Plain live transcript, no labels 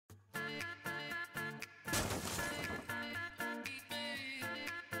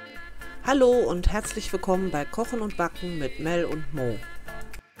Hallo und herzlich willkommen bei Kochen und Backen mit Mel und Mo.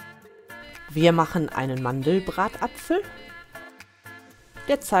 Wir machen einen Mandel-Bratapfel.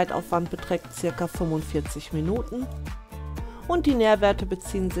 Der Zeitaufwand beträgt ca. 45 Minuten und die Nährwerte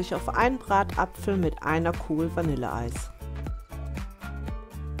beziehen sich auf einen Bratapfel mit einer Kugel Vanilleeis.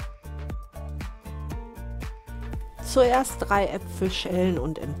 Zuerst 3 Äpfel schälen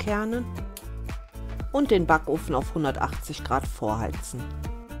und entkernen und den Backofen auf 180 Grad vorheizen.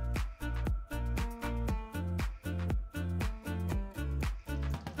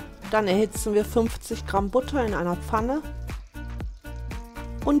 Dann erhitzen wir 50 Gramm Butter in einer Pfanne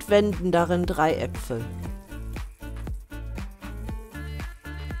und wenden darin 3 Äpfel.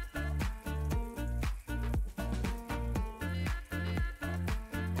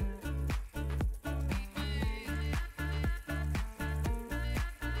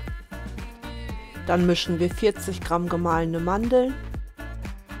 Dann mischen wir 40 Gramm gemahlene Mandeln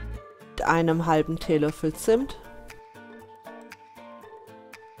mit einem halben Teelöffel Zimt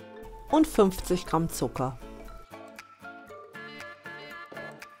und 50 Gramm Zucker.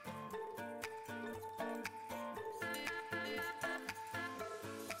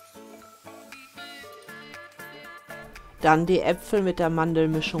 Dann die Äpfel mit der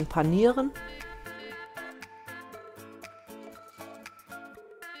Mandelmischung panieren.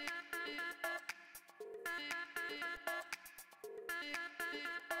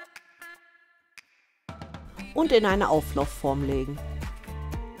 Und in eine Auflaufform legen.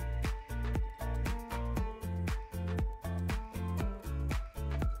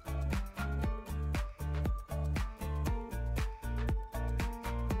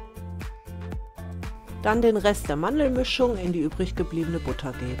 Dann den Rest der Mandelmischung in die übrig gebliebene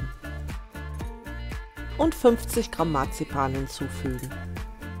Butter geben. Und 50 Gramm Marzipan hinzufügen.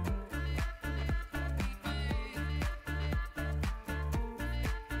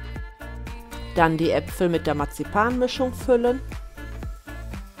 Dann die Äpfel mit der Marzipanmischung füllen.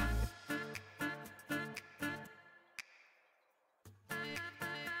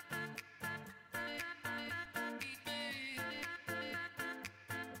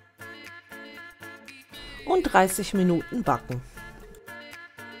 Und 30 Minuten backen.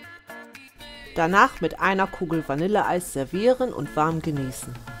 Danach mit einer Kugel Vanilleeis servieren und warm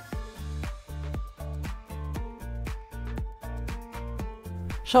genießen.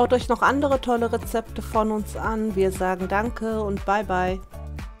 Schaut euch noch andere tolle Rezepte von uns an. Wir sagen Danke und Bye bye.